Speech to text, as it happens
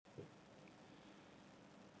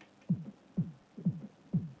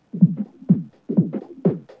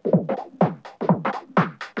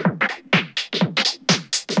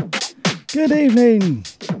Good evening.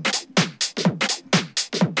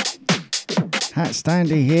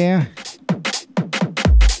 HatStandy here.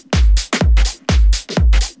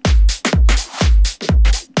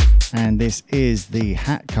 And this is the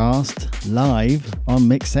Hatcast live on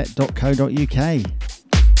mixset.co.uk.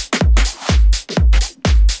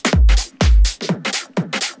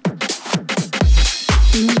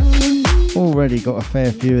 Already got a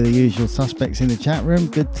fair few of the usual suspects in the chat room.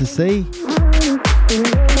 Good to see.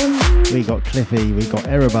 We got Cliffy, we got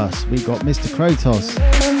Erebus, we got Mr. Krotos,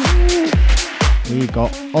 we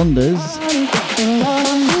got Onders,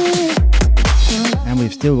 and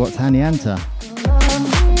we've still got Tanyanta.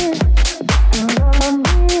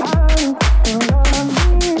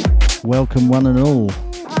 Welcome one and all.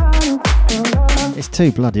 It's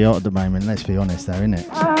too bloody hot at the moment, let's be honest though, isn't it?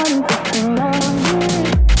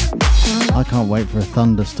 I can't wait for a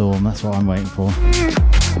thunderstorm, that's what I'm waiting for.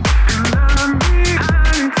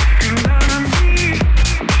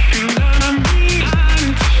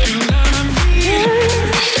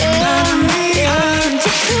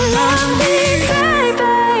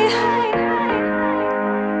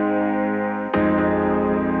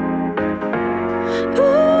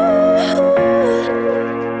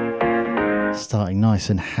 Starting nice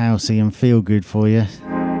and housey and feel good for you.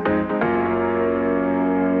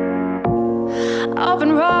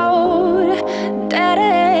 Open road, dead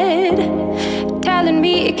end, telling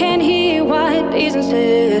me it can't hear what isn't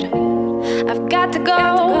said. I've got to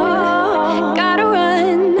go, gotta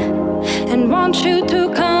run, and want you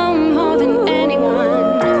to come more than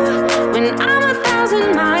anyone. When I'm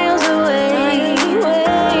 1,000 miles away,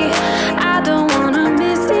 I don't wanna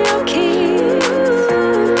miss your kiss.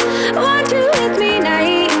 Want you with me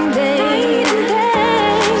night and day.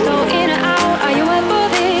 So in or out, are you up for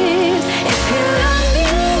this? If you love me,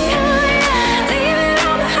 leave it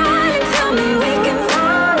all behind and tell me we can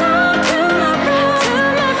follow tomorrow.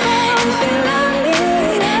 If you love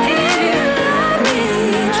me,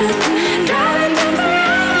 just drive it down for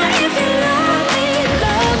now. If you love me,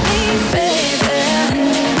 baby. If you love me,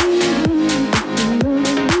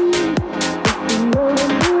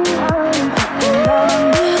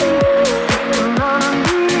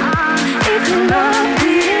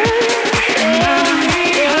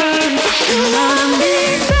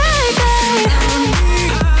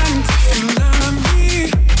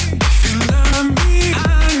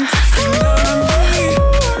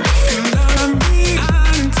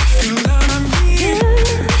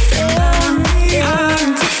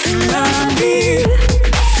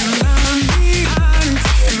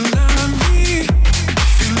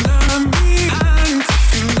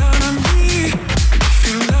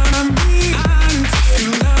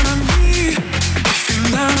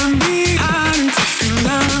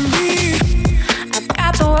 I've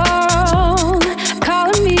got the world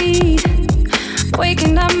calling me,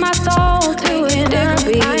 waking up my soul to a different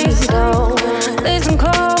beat. So listen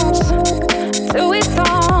close to its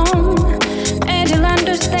song, and you'll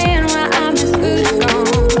understand why I'm as good as gone.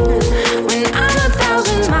 When I'm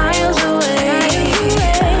 1,000 miles away,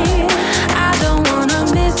 I don't wanna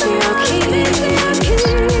miss your kiss.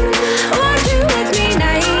 Want you with me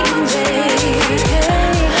night and day.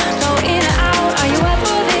 So in or out, are you up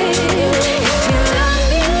for this? If you love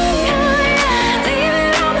me, leave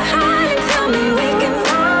it all behind and tell me we can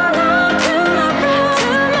follow tomorrow.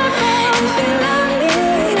 If you love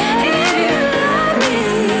me,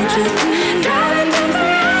 just drive it down for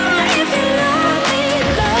now. If you love me,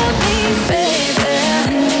 baby. If you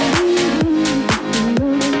love me,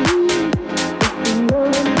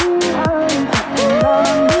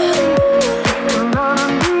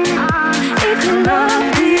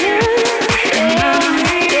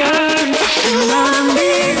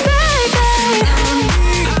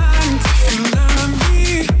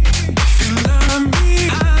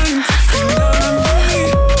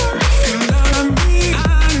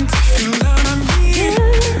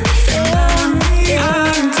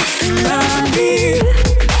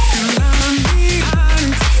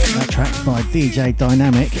 That track's by DJ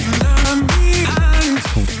Dynamic. It's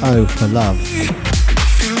called O for Love.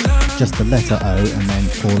 Just the letter O and then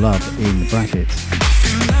for love in brackets.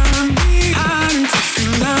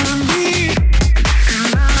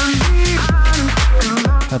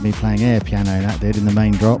 Had me playing air piano, that did, in the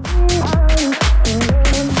main drop.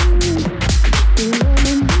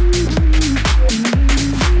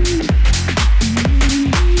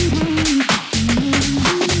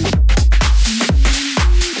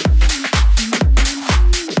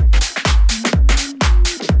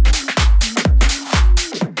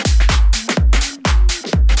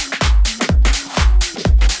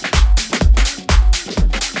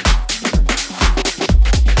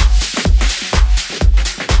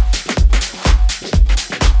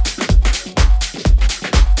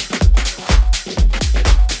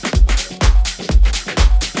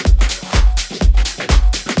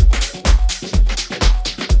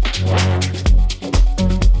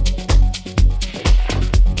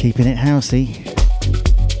 Keeping it housey.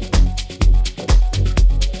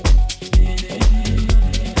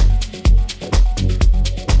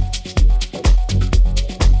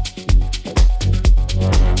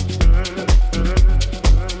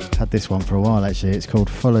 Had this one for a while actually. It's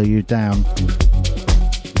called Follow You Down.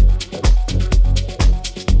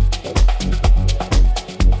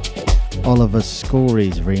 Oliver's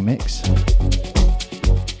Schories remix.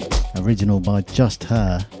 Original by Just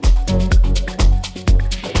Her.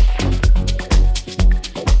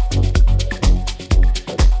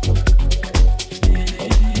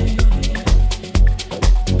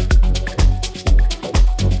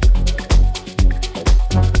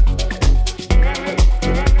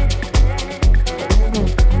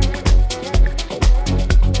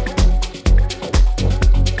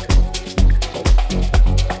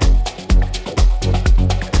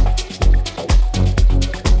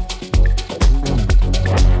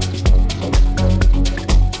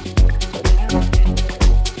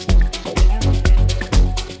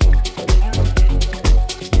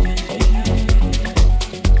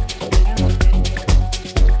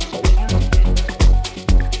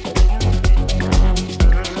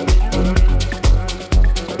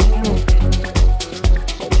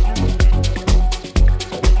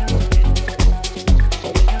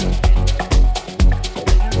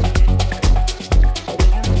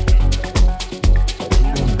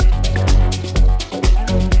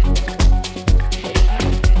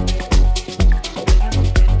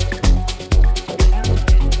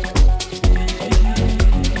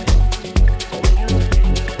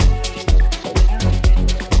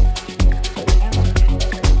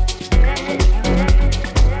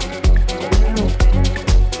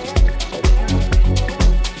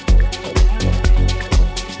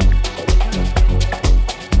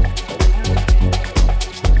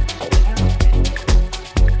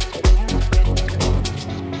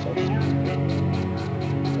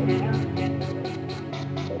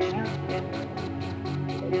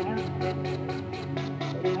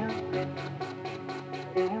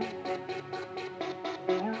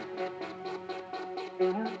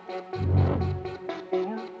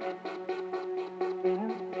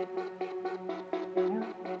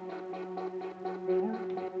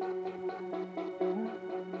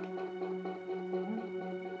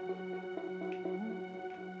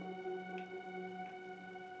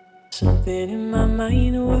 Something in my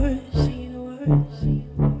mind was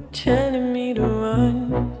telling me to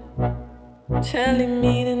run, telling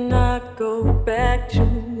me to not go back to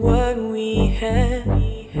what we had.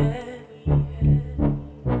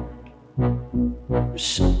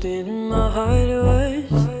 Something in my heart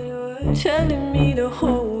was telling me to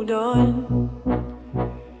hold on,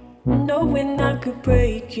 knowing I could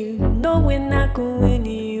break you, knowing I could win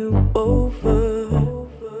you over.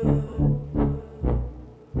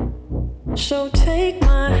 So take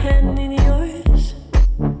my hand in yours,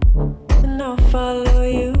 and I'll follow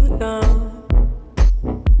you down.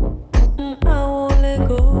 And I won't let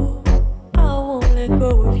go, I won't let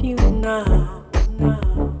go of you now.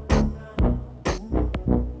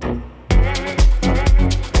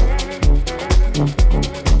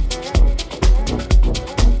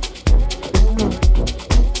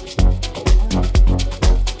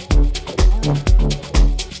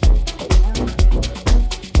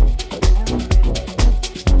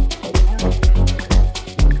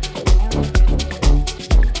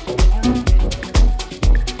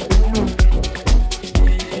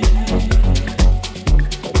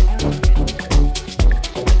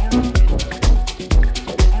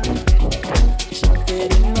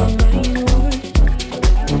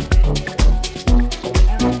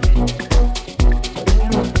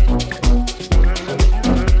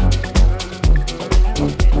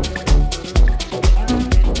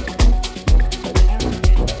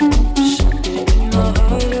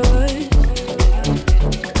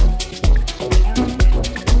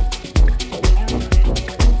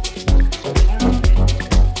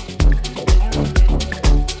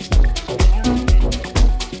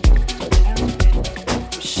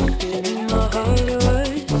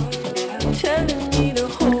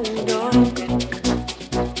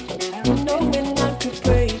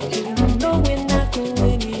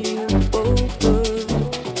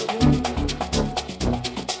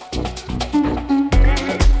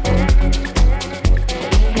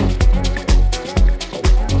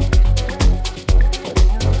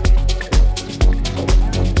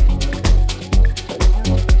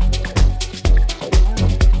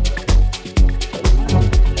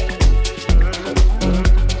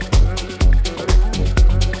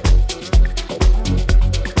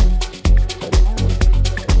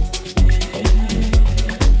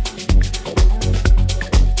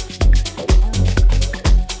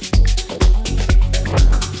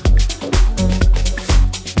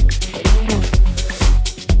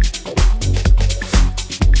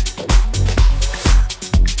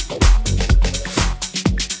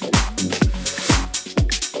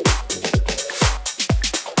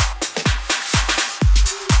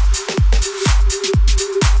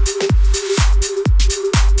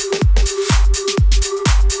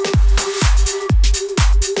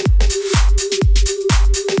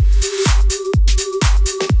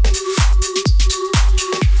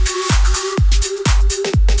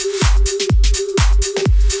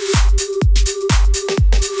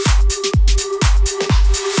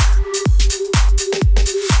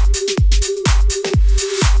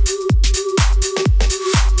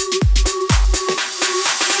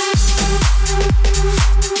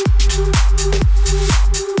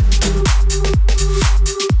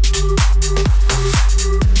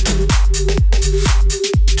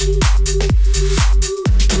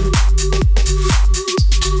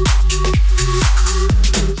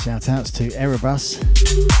 to Erebus,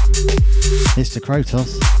 Mr.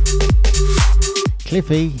 Krotos,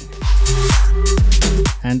 Cliffy,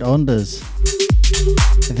 and Onders.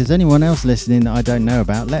 If there's anyone else listening that I don't know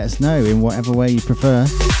about, let us know in whatever way you prefer,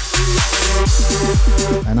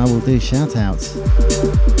 and I will do shout outs.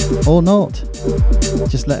 Or not.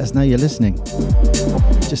 Just let us know you're listening.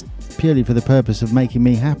 Just purely for the purpose of making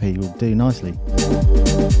me happy will do nicely.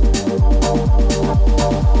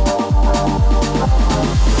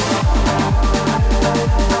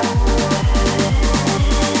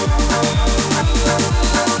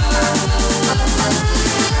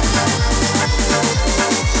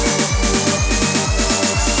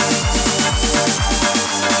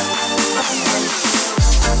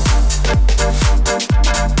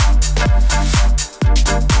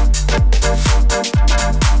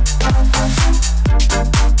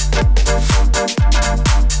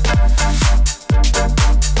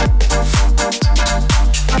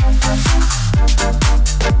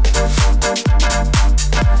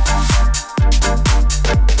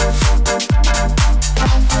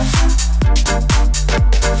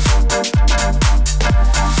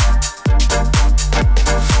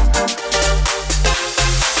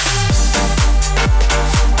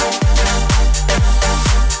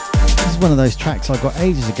 One of those tracks I got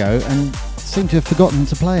ages ago and seem to have forgotten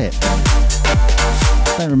to play it.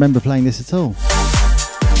 Don't remember playing this at all.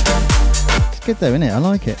 It's good though, isn't it? I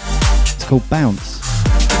like it. It's called Bounce.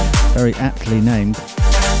 Very aptly named.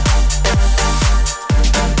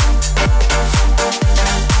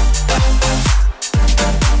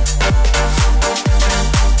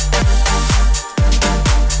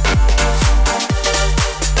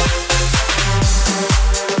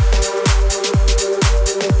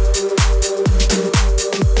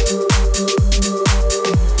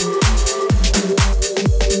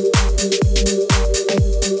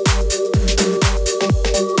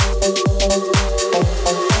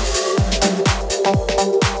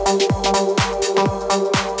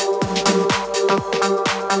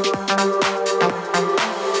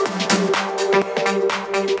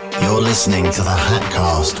 Listening to the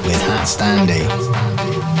Hatcast with HatStandy.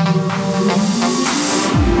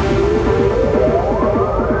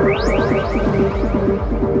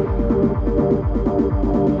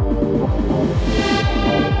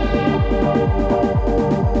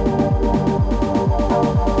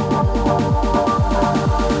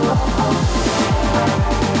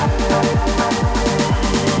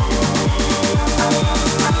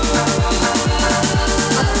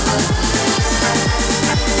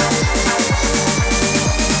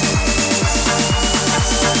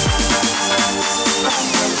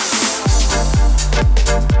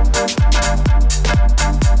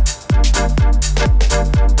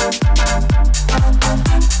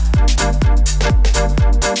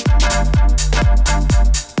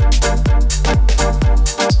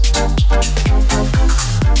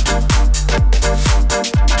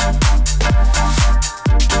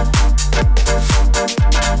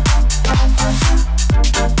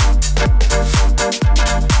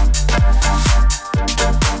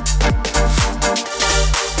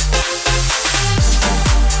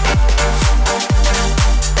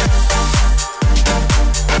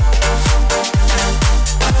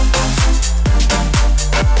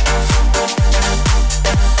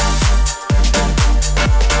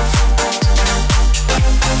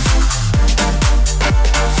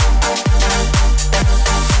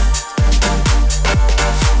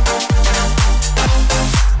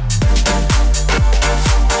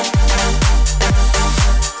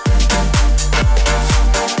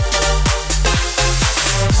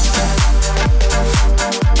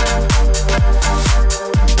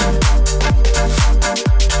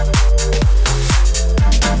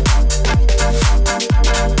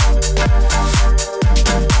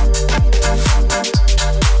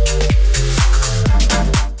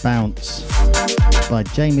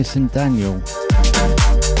 Jamison Daniel.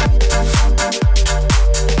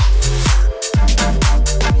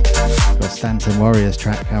 Got Stanton Warriors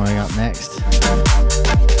track coming up next.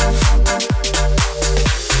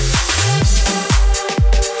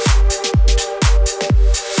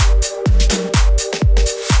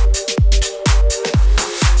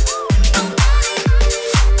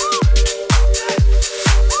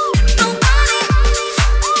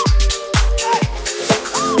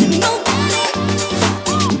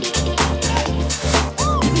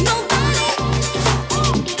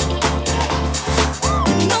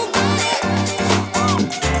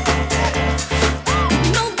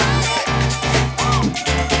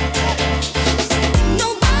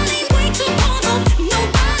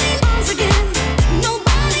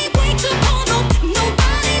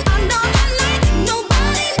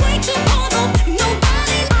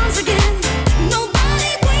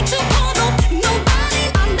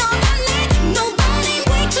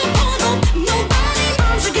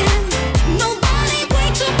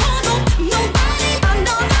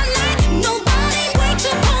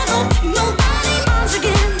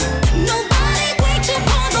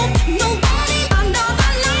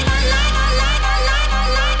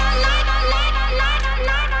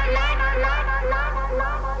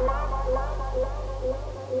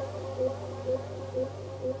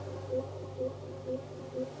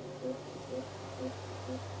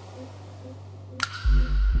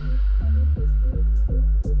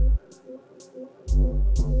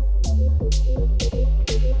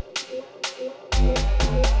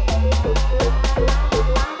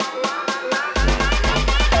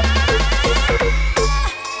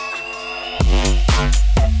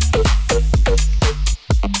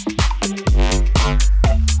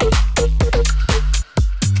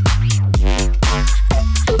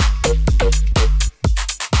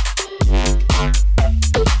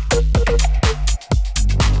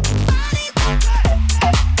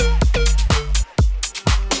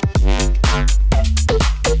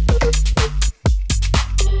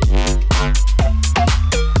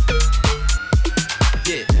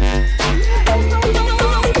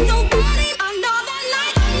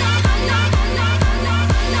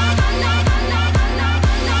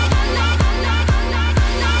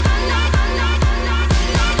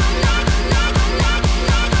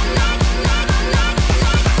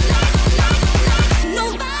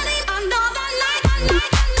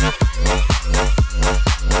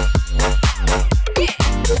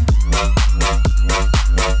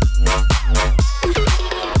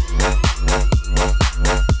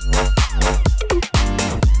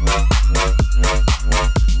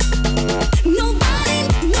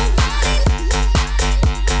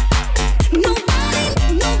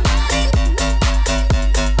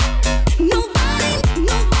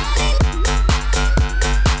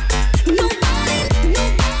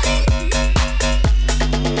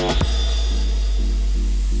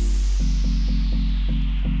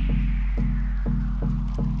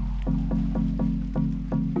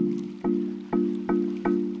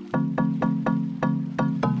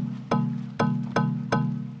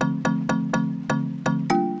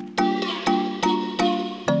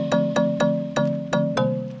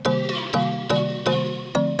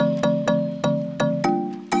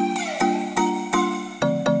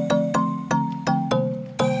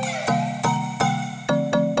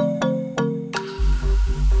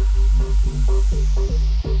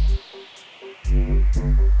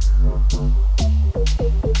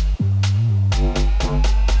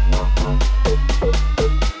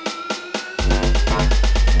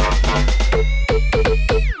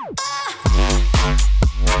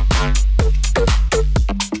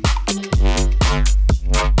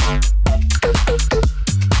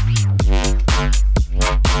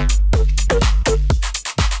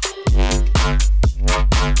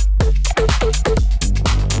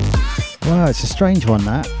 Wow, it's a strange one,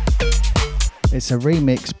 that. It's a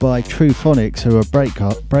remix by Tru Fonix, who are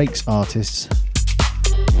breaks artists,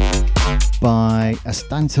 by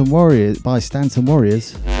Stanton Warriors, of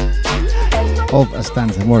a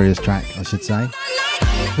Stanton Warriors track, I should say,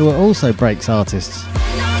 who are also breaks artists.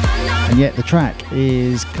 And yet the track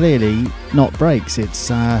is clearly not breaks, it's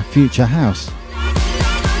future house.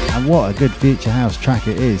 And what a good future house track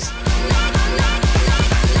it is.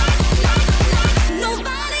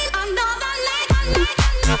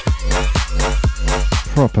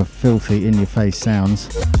 Proper filthy in your face sounds.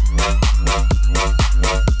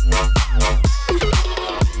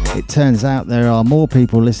 It turns out there are more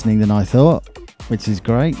people listening than I thought, which is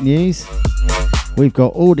great news. We've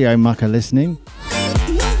got Audio Mucker listening.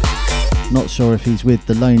 Not sure if he's with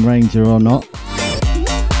the Lone Ranger or not.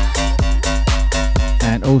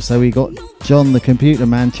 And also we got John the Computer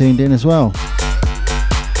Man tuned in as well.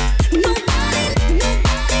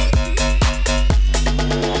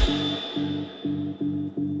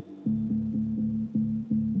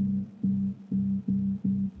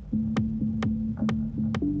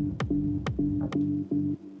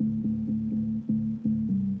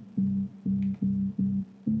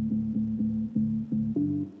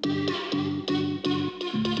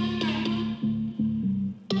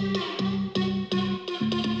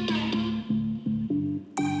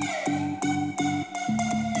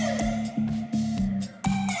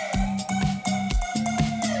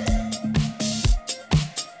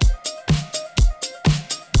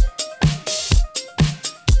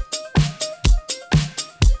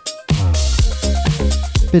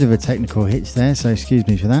 Bit of a technical hitch there, so excuse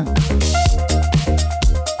me for that.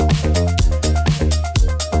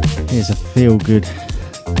 Here's a feel-good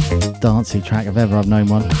dancey track if ever I've known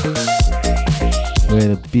one,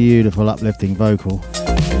 with a beautiful uplifting vocal.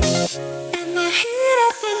 In the heat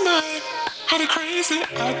of the night, had a crazy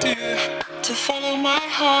idea to follow my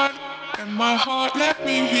heart, and my heart let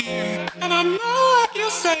me hear. And I know what you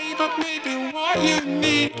say, but maybe what you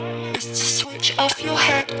need is to switch off your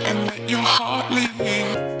head and let your heart lead.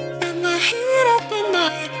 In the heat of the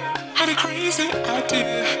night, had a crazy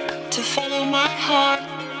idea to follow my heart,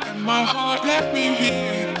 and my heart let me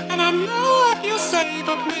hear. And I know what you say,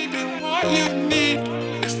 but maybe what you need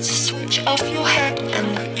is to switch off your head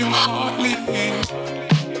and let your heart lead.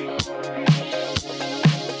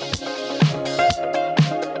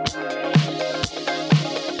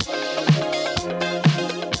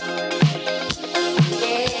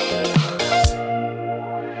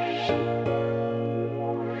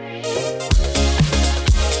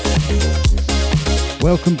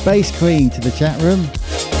 Welcome Bass Queen to the chat room.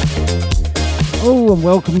 Oh, and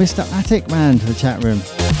welcome Mr. Attic Man to the chat room.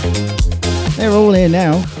 They're all here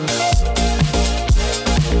now.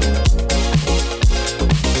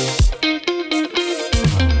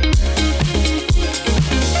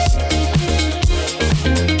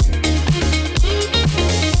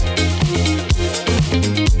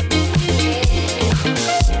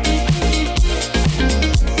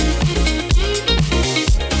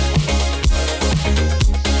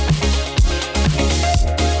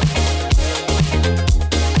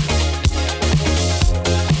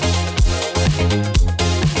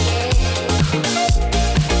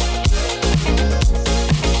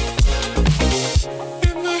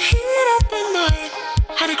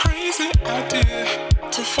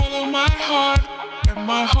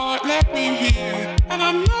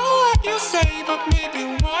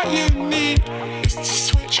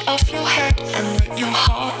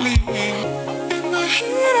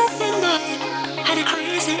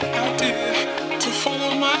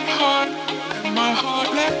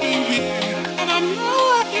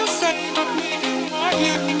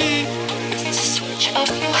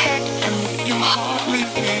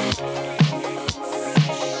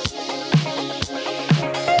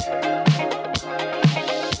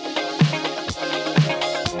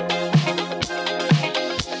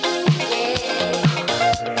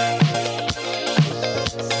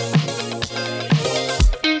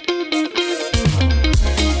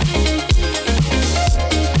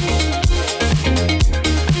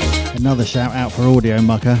 Another shout out for Audio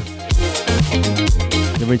Mucker.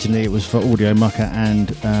 Originally it was for Audio Mucker and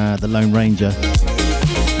the Lone Ranger.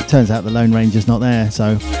 It turns out the Lone Ranger's not there,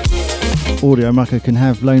 so Audio Mucker can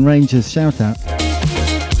have Lone Ranger's shout out.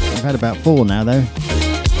 I've had about 4 now though.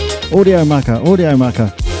 Audio Mucker, Audio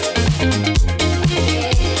Mucker.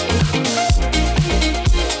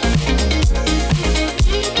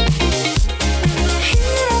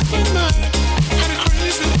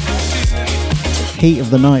 Heat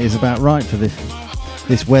of the night is about right for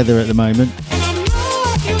this weather at the moment.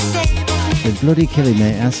 It's been bloody killing me,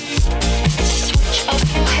 it has.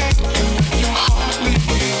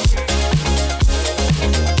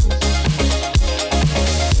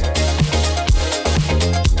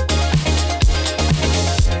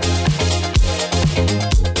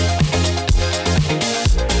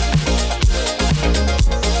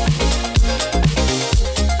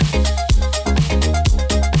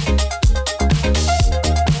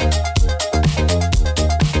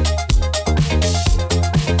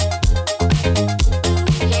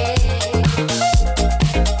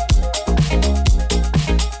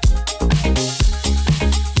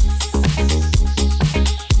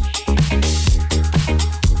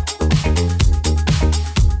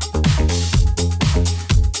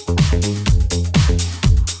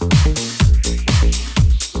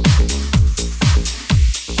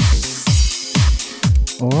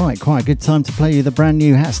 quite a good time to play you the brand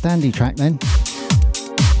new HatStandy track then.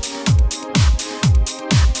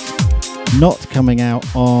 Not coming out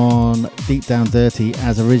on Deep Down Dirty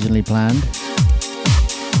as originally planned.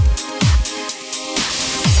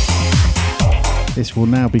 This will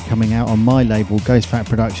now be coming out on my label, Ghost Fat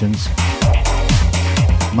Productions,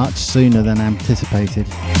 much sooner than anticipated,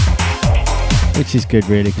 which is good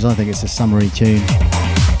really, because I think it's a summery tune.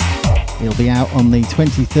 It'll be out on the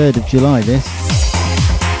 23rd of July this.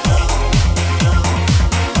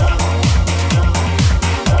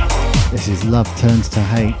 This is Love Turns to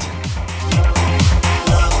Hate.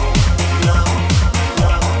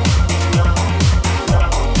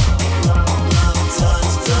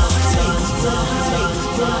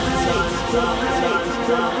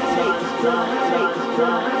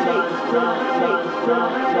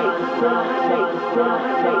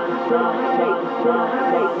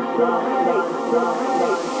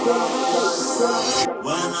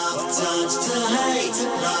 When love turns to hate,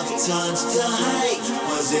 love turns to hate.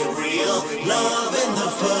 Was it real love in the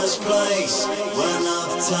first place? When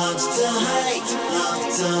love turns to hate, love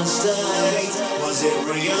turns to hate. Was it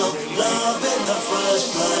real love in the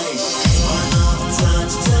first place? When love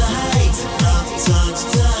turns to hate, love turns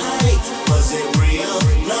to hate. Was it real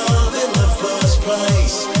love in the first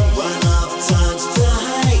place? When love turns to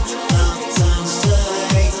hate, love turns to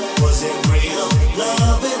hate. Was it real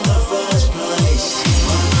love in the first place?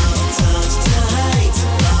 When love turns to hate,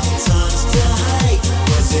 love turns to hate.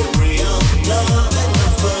 Was it real love in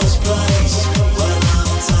the first place? When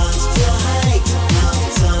love turns to hate, love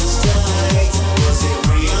turns to hate. Was it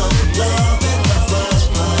real love in the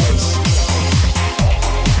first place?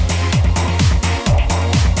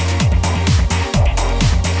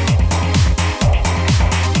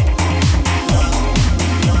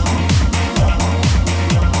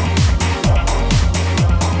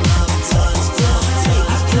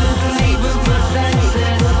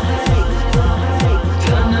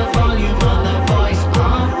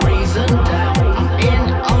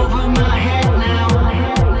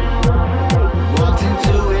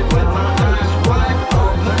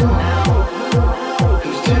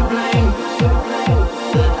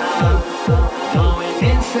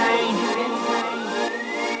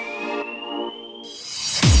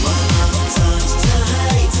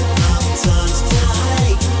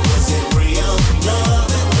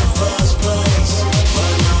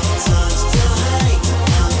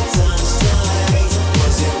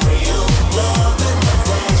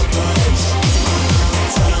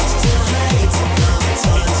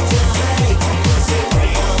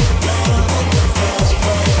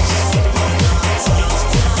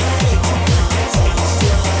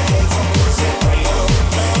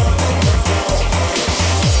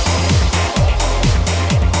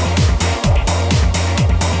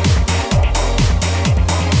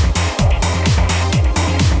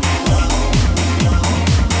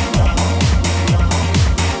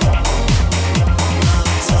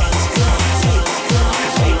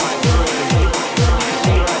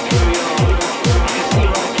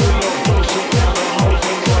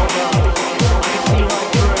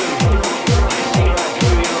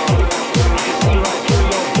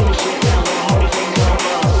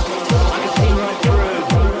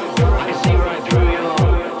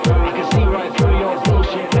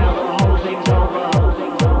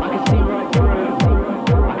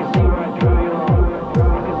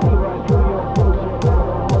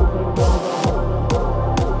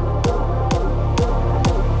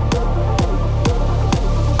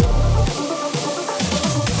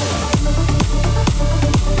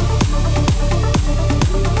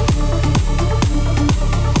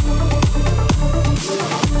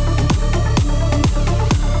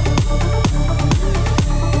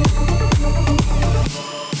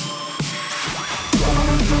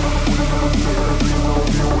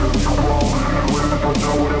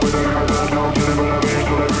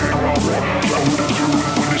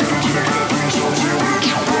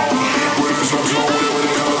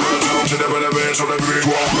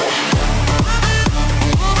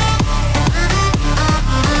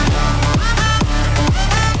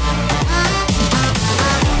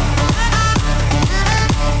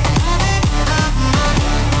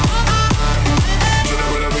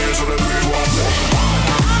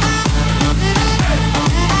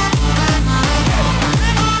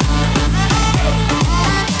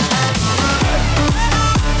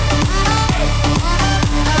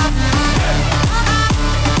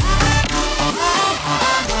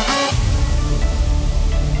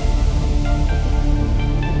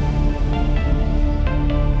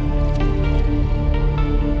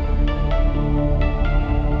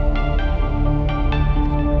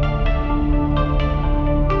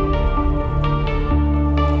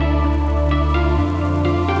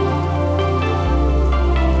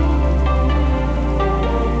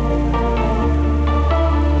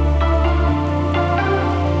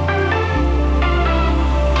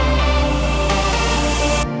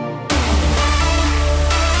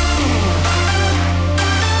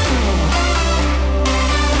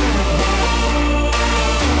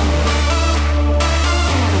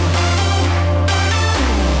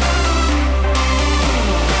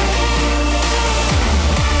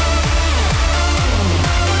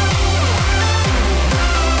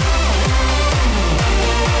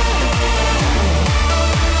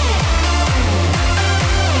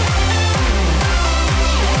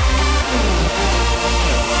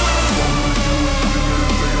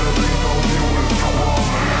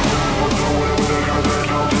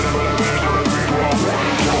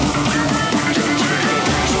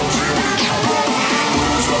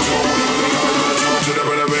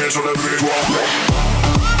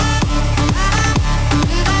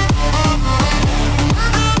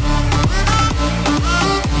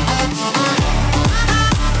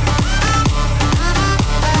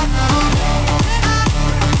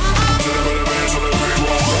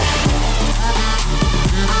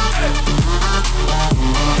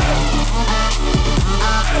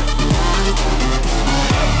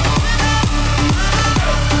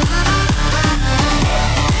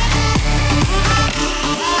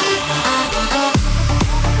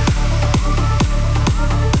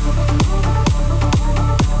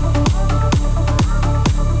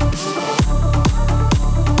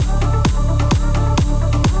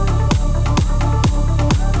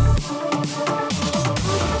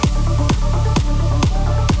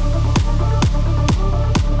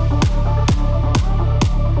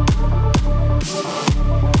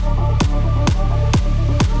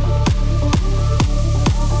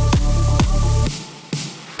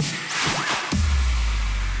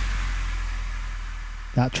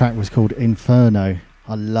 That track was called Inferno.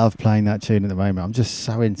 I love playing that tune at the moment. I'm just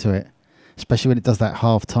so into it, especially when it does that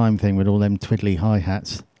half-time thing with all them twiddly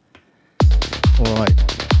hi-hats. Alright,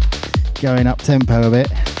 going up tempo a bit,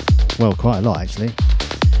 well quite a lot actually,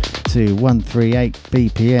 to 138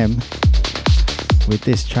 BPM with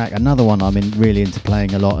this track, another one I'm really into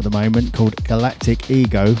playing a lot at the moment, called Galactic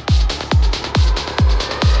Ego.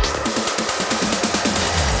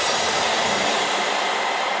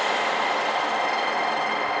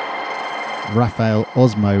 Rafael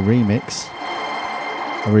Osmo remix,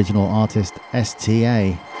 original artist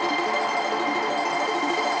STA.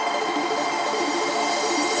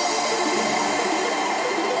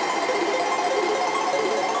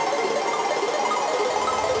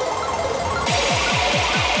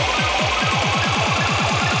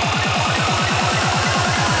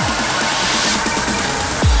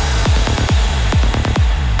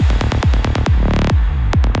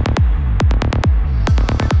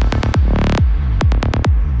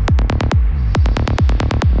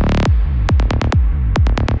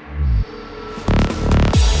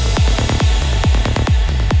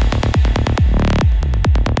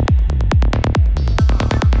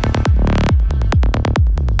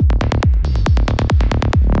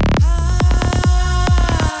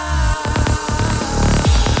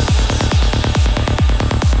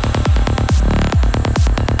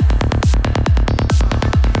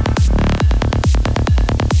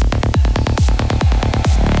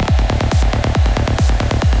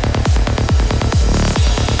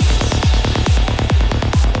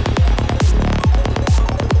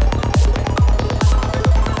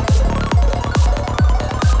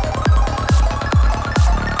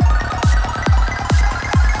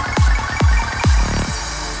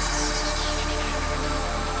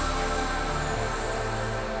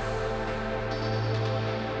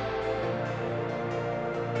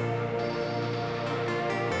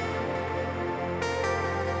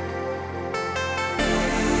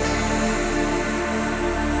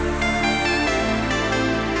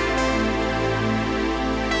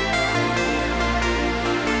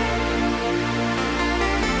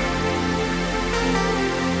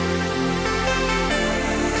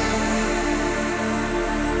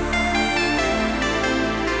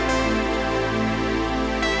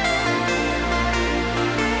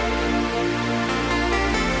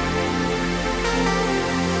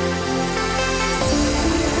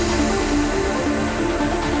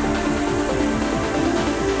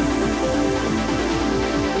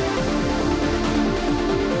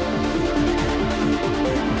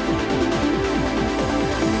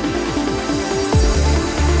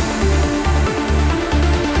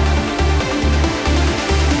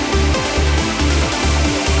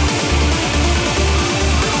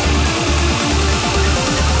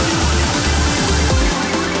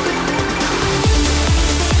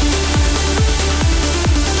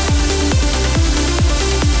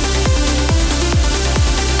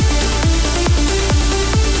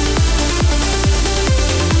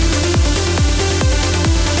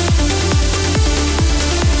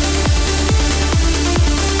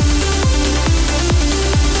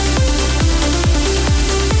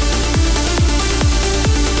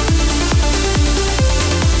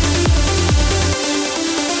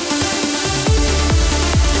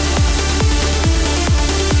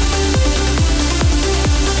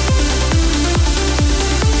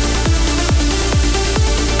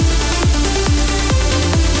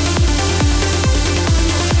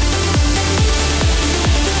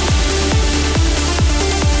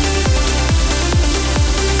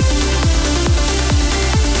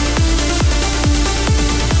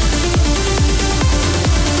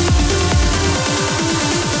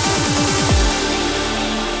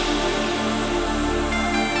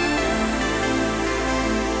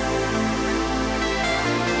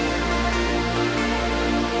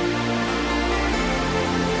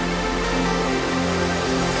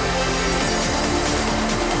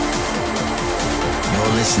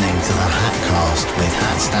 listening to the HatCast with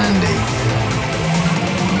HatStandy.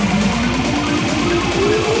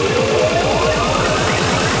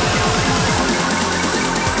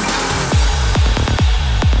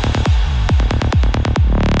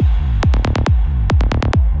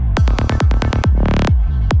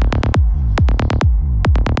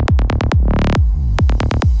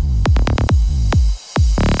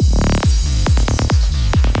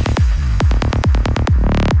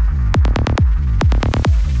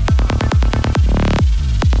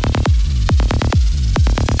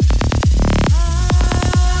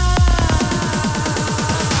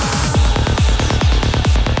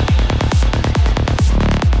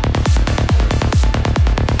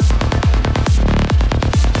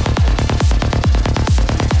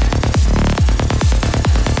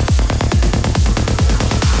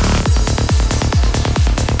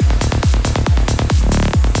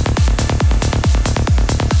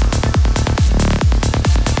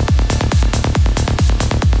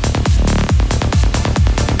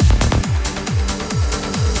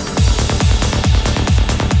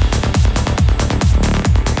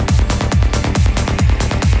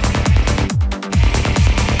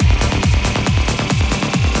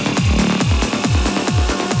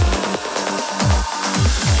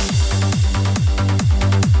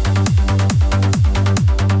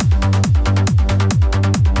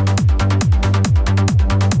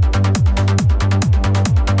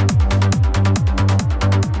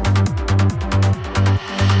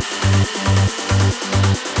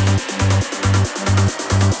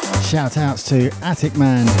 shout outs to Attic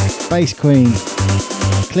Man, Bass Queen,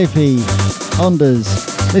 Cliffy, Ondas,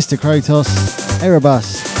 Mr. Krotos,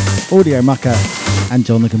 Erebus, Audio Mucker, and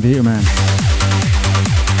John the Computer Man.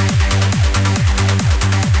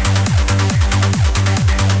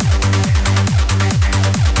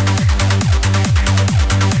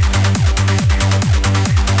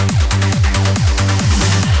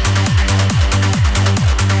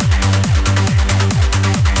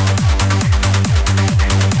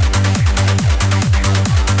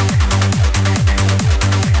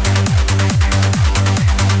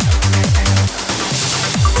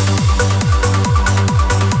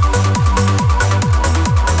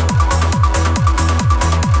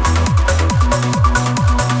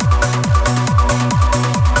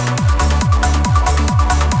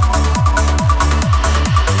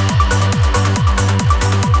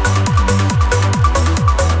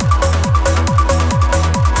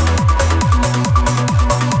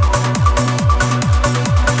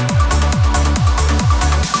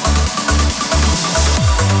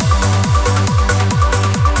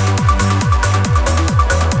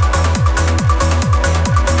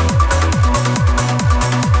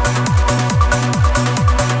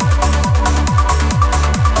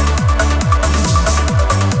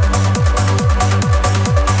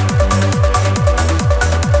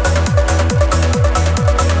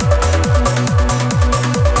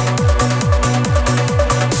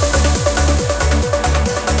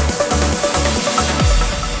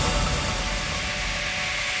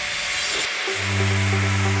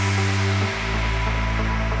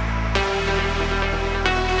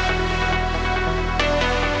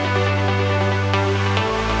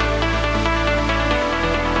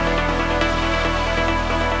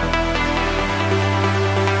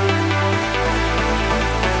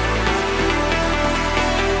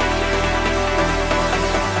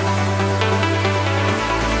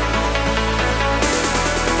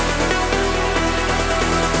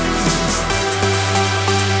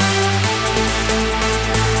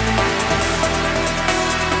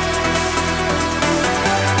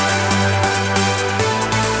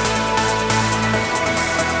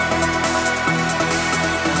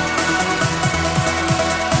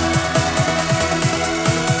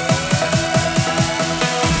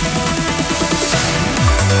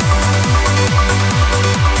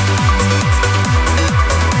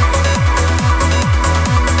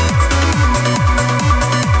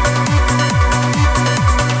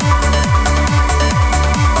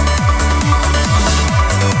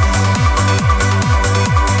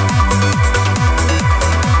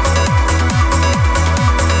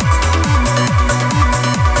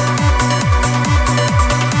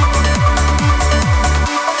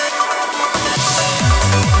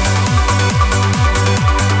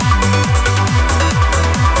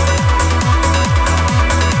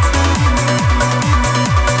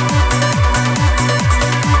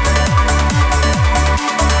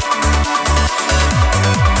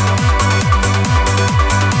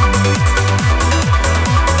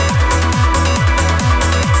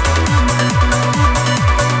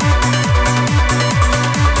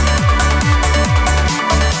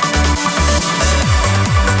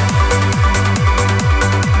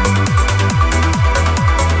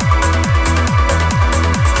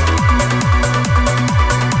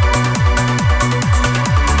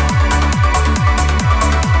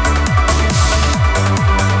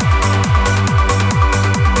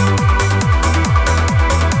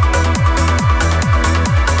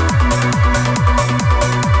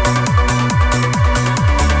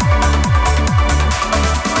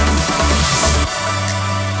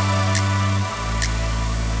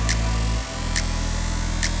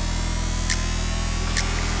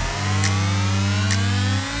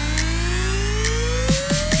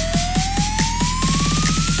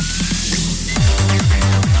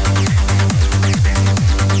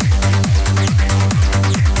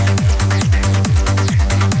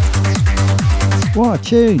 What a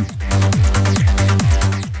tune!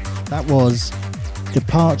 That was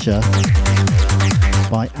Departure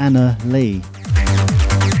by Anna Lee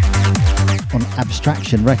on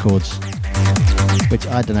Abstraction Records, which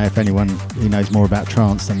I don't know if anyone who knows more about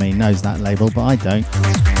trance than me knows that label, but I don't.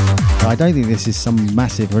 I don't think this is some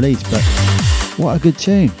massive release, but what a good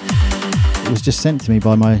tune. It was just sent to me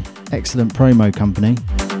by my excellent promo company.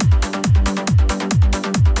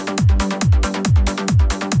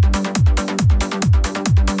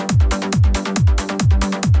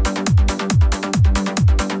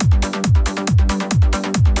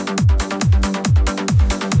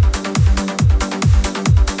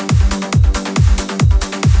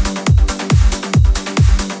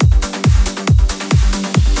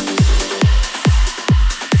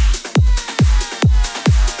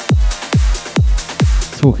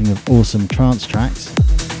 Talking of awesome trance tracks,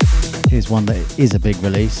 here's one that is a big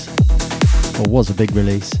release, or was a big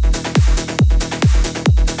release.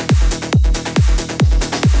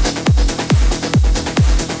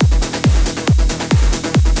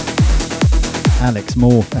 Alex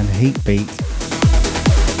M.O R.P.H and Heatbeat,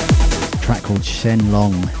 a track called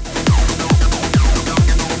Shenlong.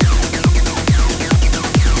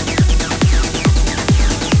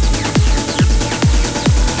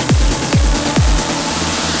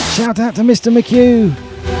 Shout out to Mr.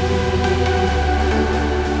 McHugh.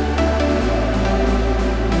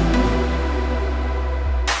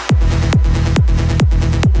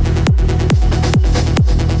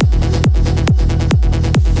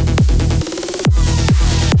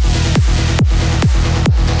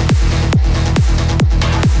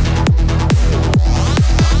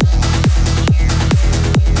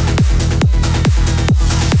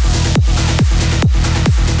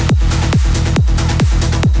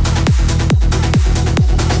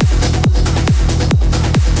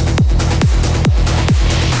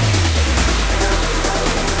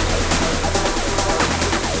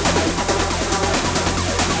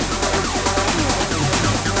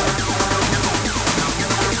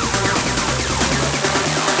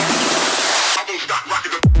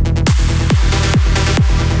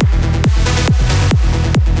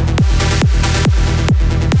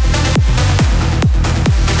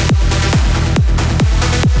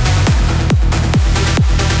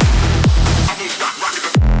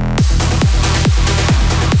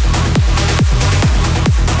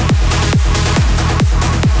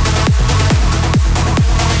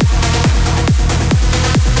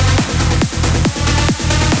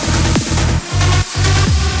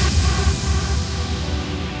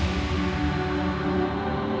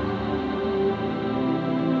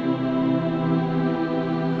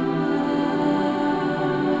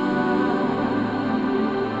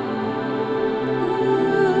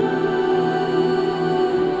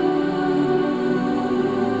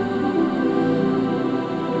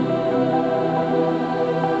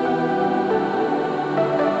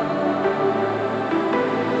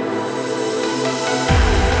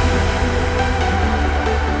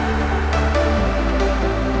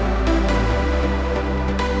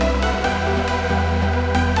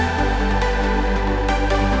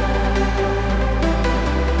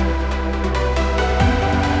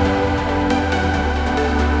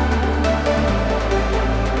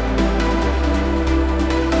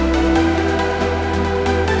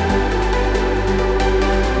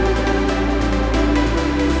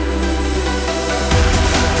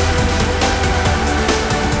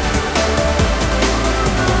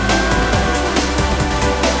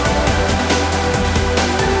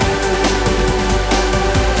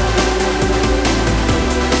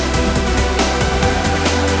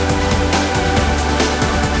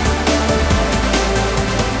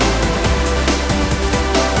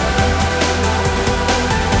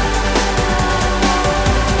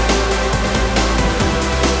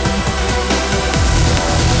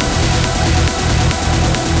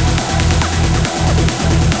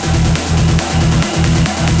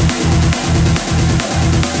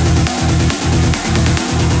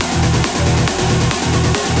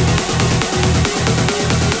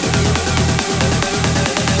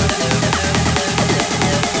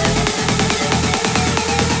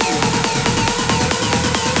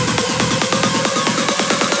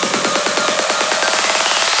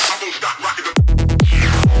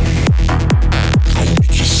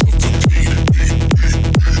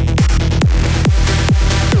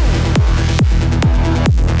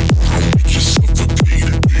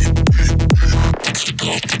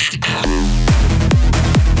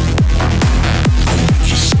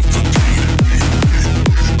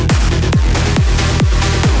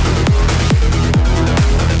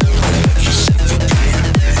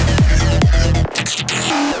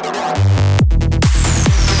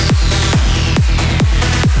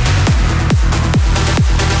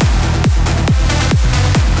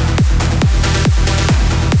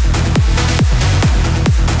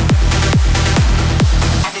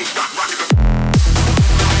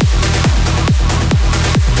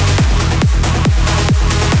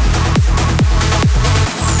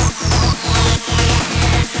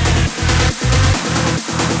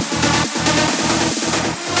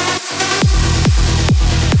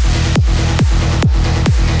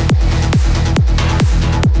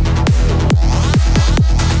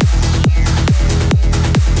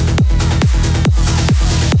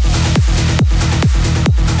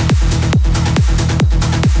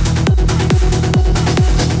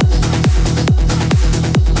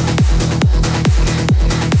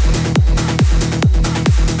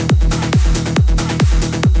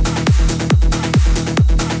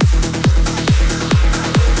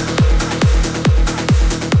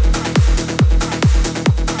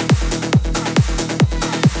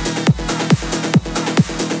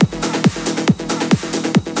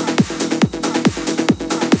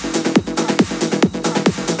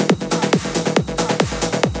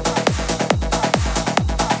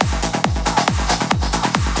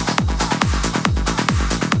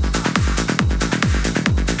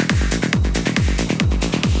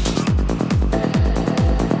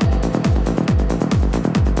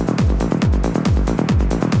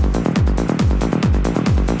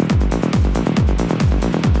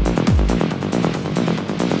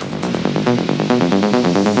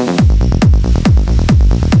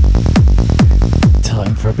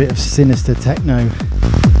 bit of sinister techno.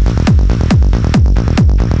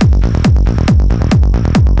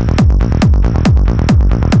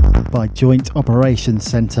 By Joint Operations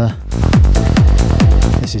Center.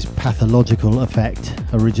 This is Pathological Effect,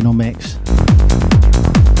 original mix.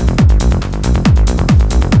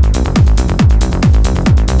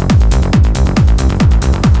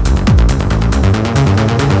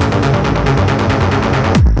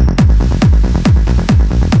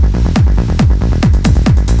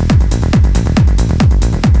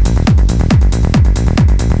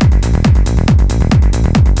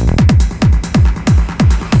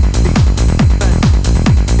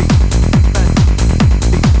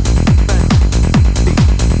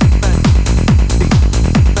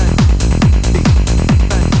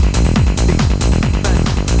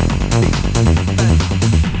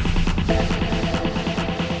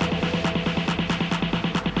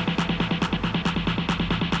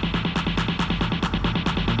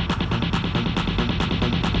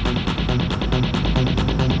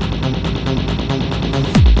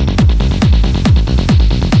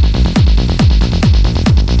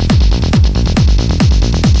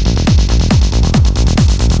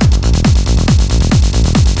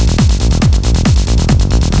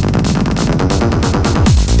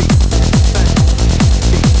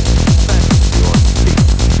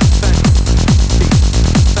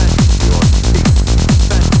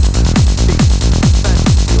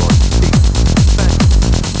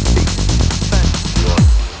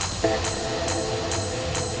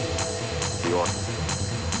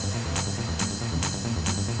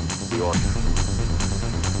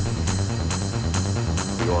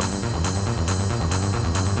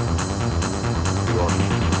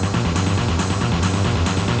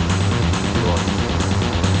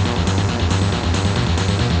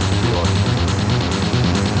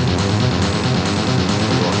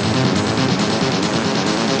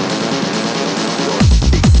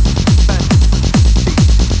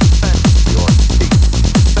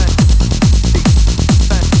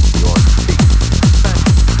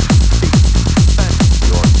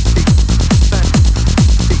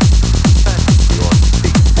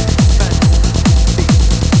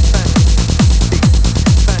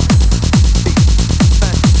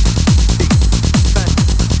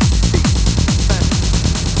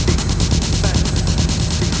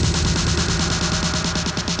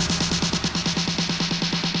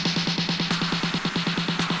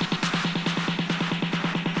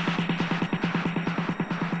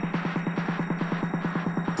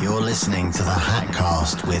 Listening to the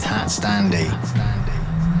HatCast with HatStandy.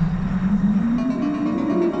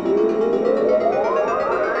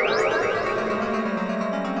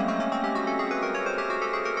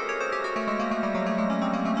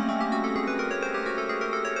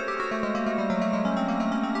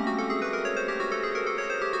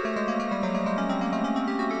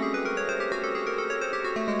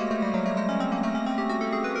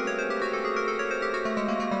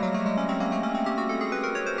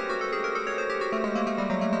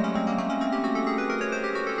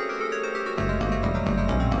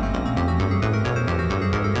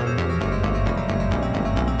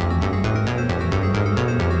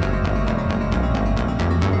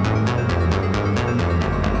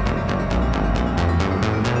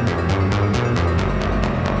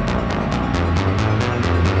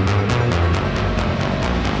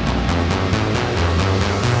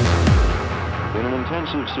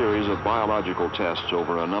 Biological tests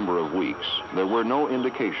over a number of weeks, there were no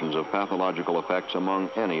indications of pathological effects among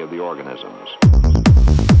any of the organisms.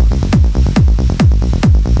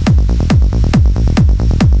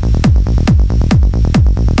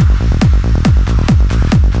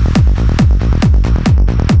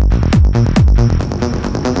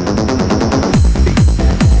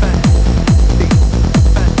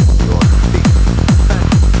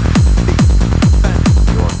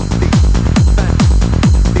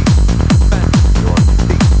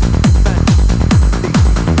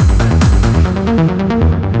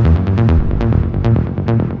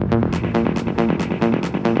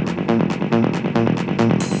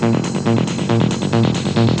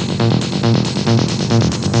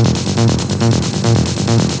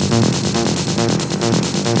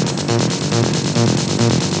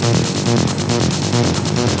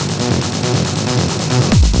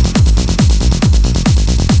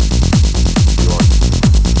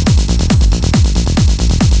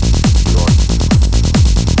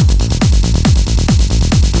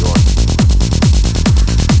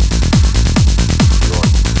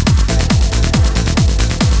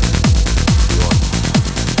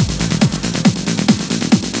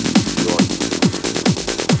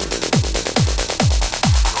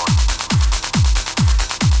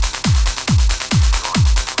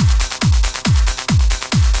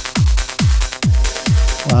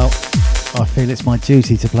 it's my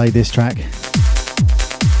duty to play this track,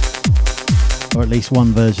 or at least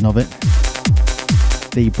one version of it.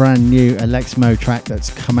 The brand new AlexMo track that's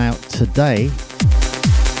come out today.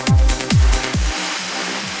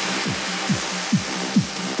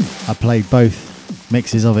 I played both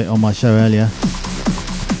mixes of it on my show earlier.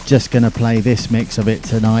 Just gonna play this mix of it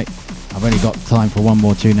tonight. I've only got time for one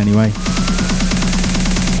more tune anyway.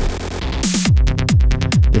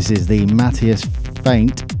 This is the Matias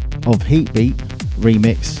Faint of Heatbeat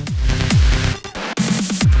remix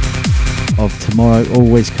of Tomorrow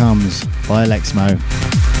Always Comes by AlexMo.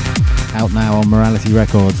 Out now on MorAlity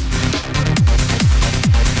Records.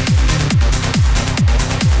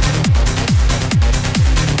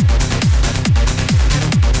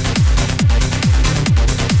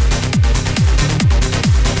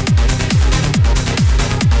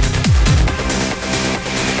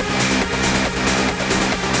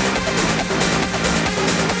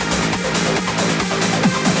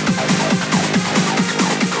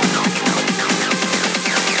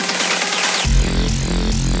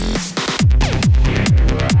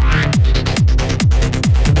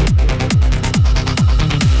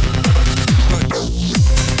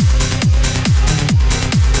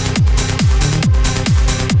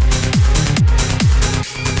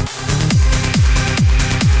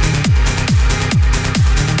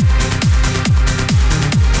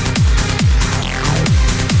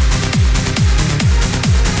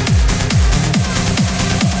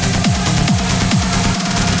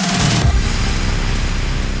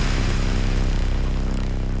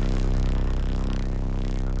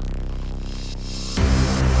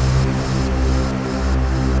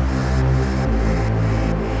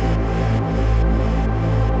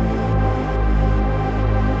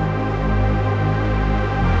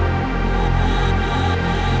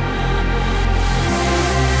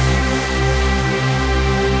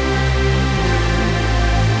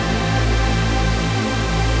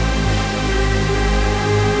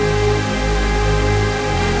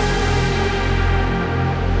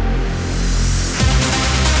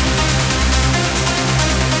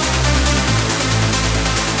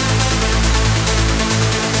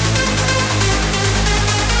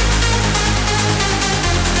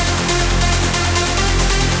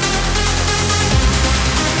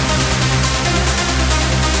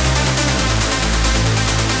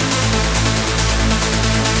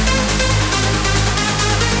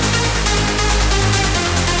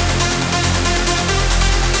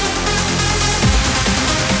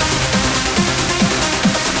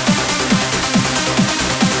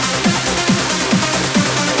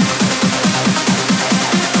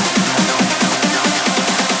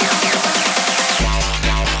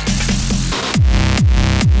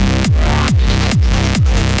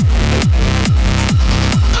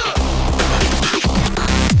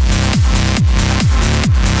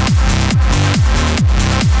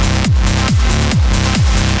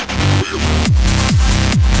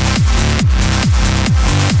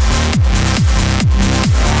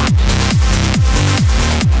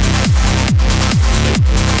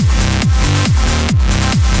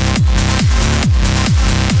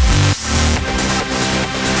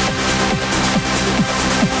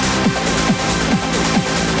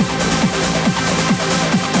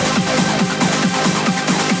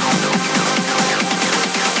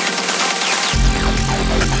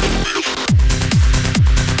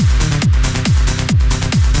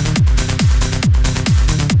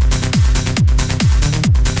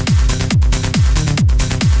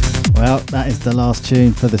 Well, that is the last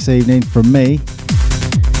tune for this evening from me.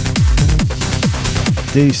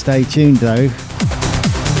 Do stay tuned though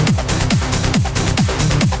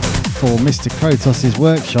for Mr. Krotos's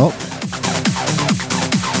workshop.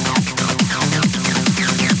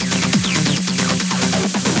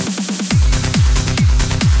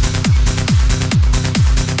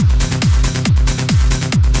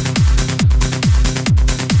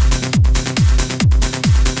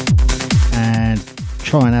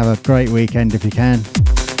 Try and have a great weekend if you can.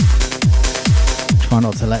 Try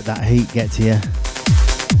not to let that heat get to you.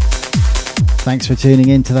 Thanks for tuning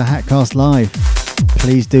in to the Hatcast Live.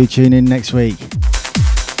 Please do tune in next week.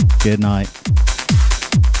 Good night.